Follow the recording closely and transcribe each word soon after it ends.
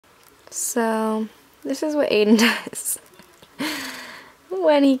So, this is what Aiden does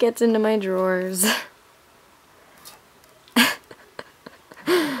when he gets into my drawers.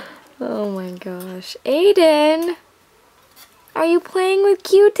 Oh my gosh. Aiden! Are you playing with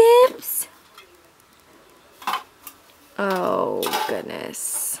Q-tips? Oh,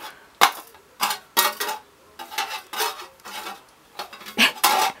 goodness.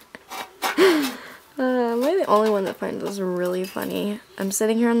 Am I the only one that finds this really funny? I'm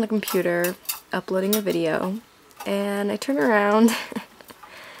sitting here on the computer uploading a video and I turn around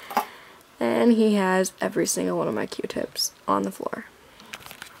and he has every single one of my Q-tips on the floor.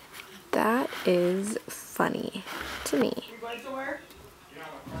 That is funny to me.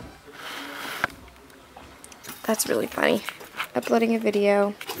 That's really funny. Uploading a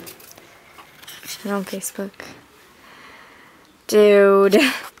video and on Facebook. Dude.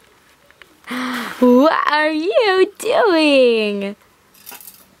 What are you doing?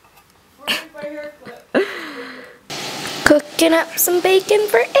 Cooking up some bacon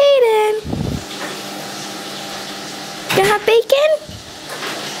for Aiden. Gonna have bacon?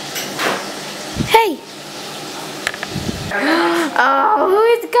 Hey. Oh,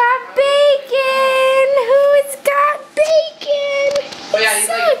 who's got bacon? Who's got bacon? Oh, yeah, It's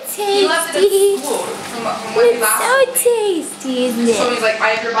so tasty. He left it at school from when he It's last so tasty, isn't it? So he's like,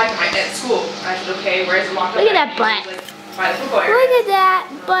 I have your bike at school. I said, okay, where's the locker? Look at that butt. Like, by the football area. Look at that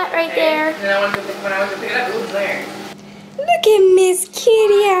butt right there. And then when I went to pick it up, it was there. Look at Miss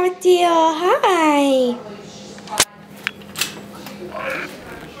Kitty out there. Hi.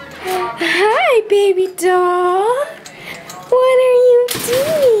 Hi, baby doll. What are you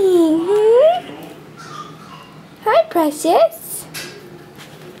doing? Hi, precious.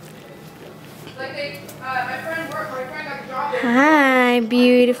 Like my friend got a job there. Hi,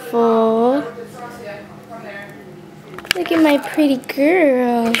 beautiful. Look at my pretty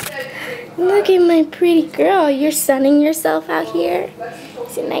girl. Look at my pretty girl. You're sunning yourself out here.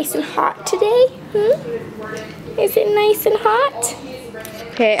 Is it nice and hot today? Is it nice and hot?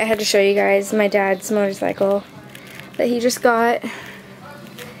 Okay, I had to show you guys my dad's motorcycle that he just got.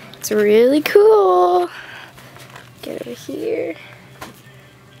 It's really cool. Get over here.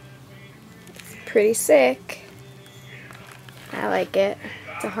 It's pretty sick. I like it.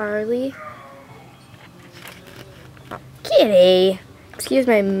 It's a Harley. Oh, Kitty! Excuse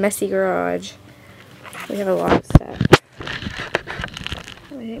my messy garage. We have a lot of stuff.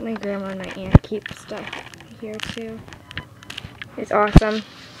 I think my grandma and my aunt keep stuff here too. It's awesome.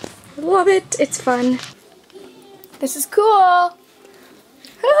 I love it. It's fun. This is cool.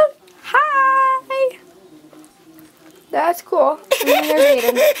 Hi. That's cool. And then there's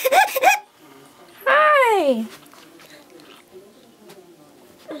Aiden. Hi.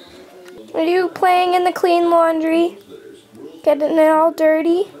 Are you playing in the clean laundry? Getting it all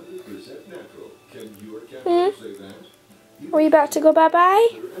dirty? Are we about to go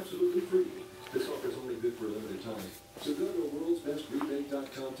bye-bye?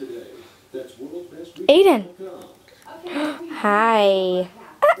 Aiden. Hi.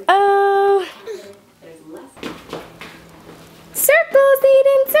 Uh-oh. Circles,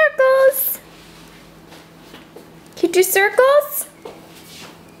 Aiden, circles. Can you do circles?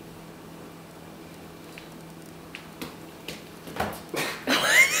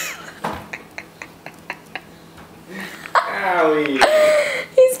 Owie.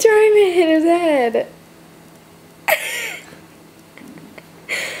 He's trying to hit his head.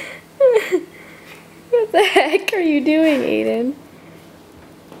 What the heck are you doing, Aiden?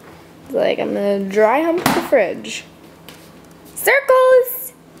 He's like, I'm gonna dry hump the fridge.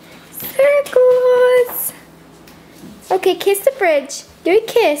 Circles! Circles! Okay, kiss the fridge. Do a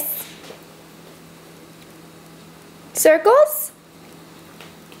kiss. Circles?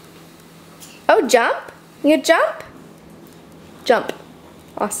 Oh, jump? You gonna jump? Jump.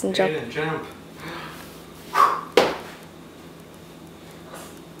 Austin, jump. Aiden, jump.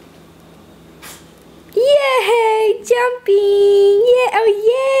 Yay! Jumping! Yeah! Oh,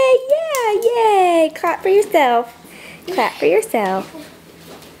 yay! Yeah! Yay! Clap for yourself. Clap for yourself.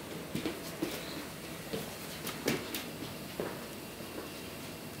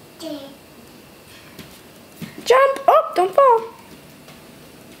 Jump! Oh, don't fall.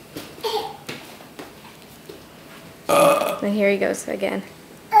 And here he goes again.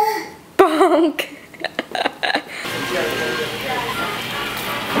 Bonk!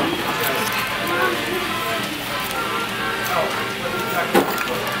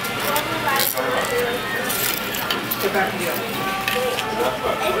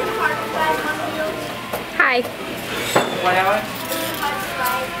 Hi. What, Alex?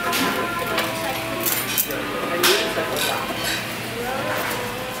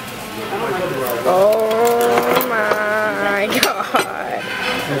 Oh my god.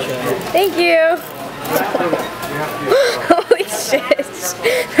 Thank you. Holy shit.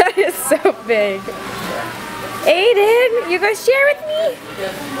 That is so big. Aiden, you gonna share with me?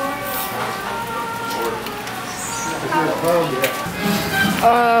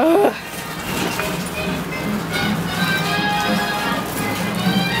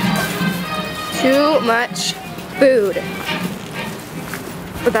 Too much food.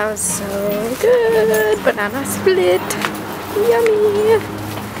 But that was so good. Banana split. Yummy.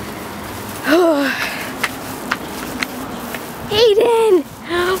 Aiden,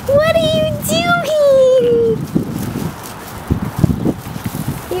 what are you doing?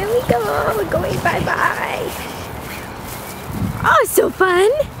 Here we go. We're going bye-bye. Oh, so fun.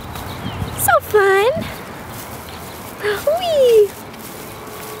 So fun. Whee.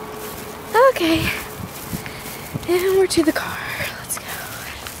 Okay. And we're to the car. Let's go.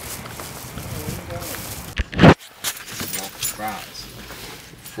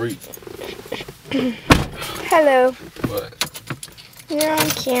 Free. Hello. What? You're on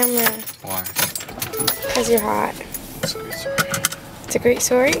camera. Why? Because you're hot. Sorry. It's a great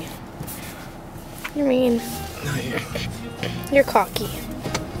story? You're mean. No, You're cocky.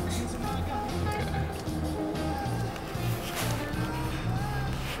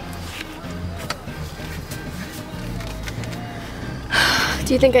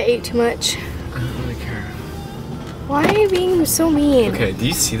 Do you think I ate too much? I don't really care. Why are you being so mean? Okay, do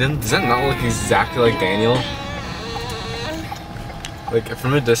you see them? Does that not look exactly like Daniel? Like,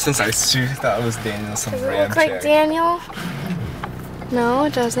 from a distance, I seriously thought it was Daniel, some Does it random look like chick. Daniel? No,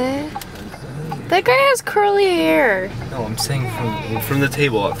 it doesn't. That guy has curly hair. No, I'm saying from the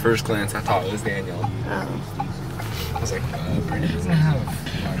table, at first glance, I thought it was Daniel. Oh. I was like, Brittany doesn't have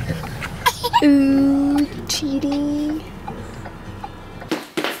long hair. Ooh, cheating.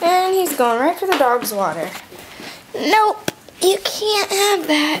 And he's going right for the dog's water. Nope, you can't have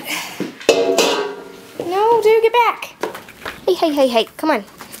that. No, dude, get back. Hey, come on,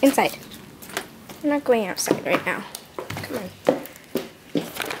 inside. I'm not going outside right now. Come on.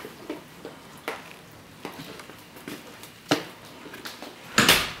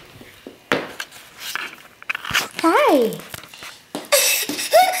 Hi.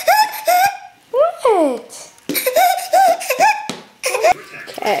 What?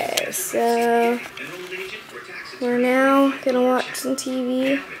 Okay, so we're now gonna watch some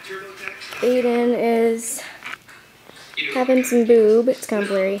TV. Aiden is having some boob. It's kind of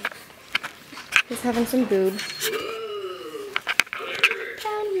blurry. He's having some boob.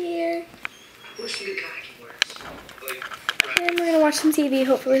 Down here. And we're gonna watch some TV.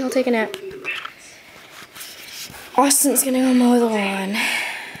 Hopefully he'll take a nap. Austin's gonna go mow the lawn.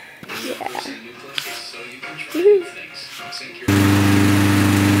 Yeah. Woohoo.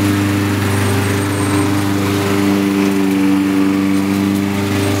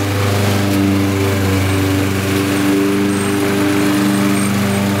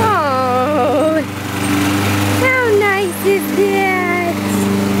 Oh, how nice is that?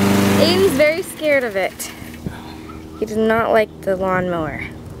 Aiden's very scared of it. He does not like the lawnmower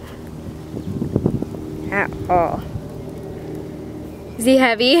at all. Is he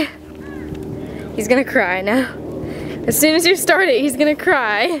heavy? He's gonna cry now. As soon as you start it, he's gonna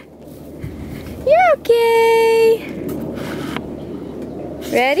cry. You're okay.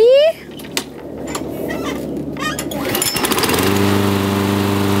 Ready?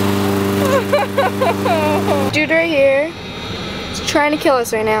 Dude right here is trying to kill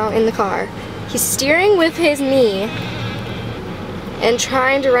us right now in the car. He's steering with his knee and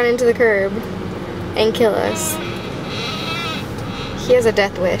trying to run into the curb and kill us. He has a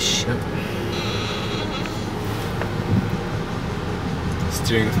death wish. Yep.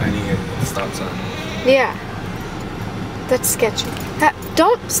 Steering finding it at the stop sign. Yeah. That's sketchy.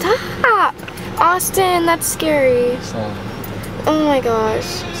 Don't stop! Austin, that's scary. Stop. Oh my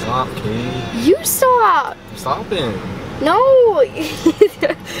gosh. Stop, Katie. You stop! I'm stopping. No!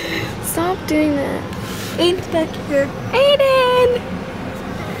 Stop doing that. Aiden's back here. Aiden!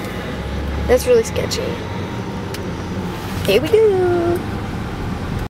 That's really sketchy. Here we go.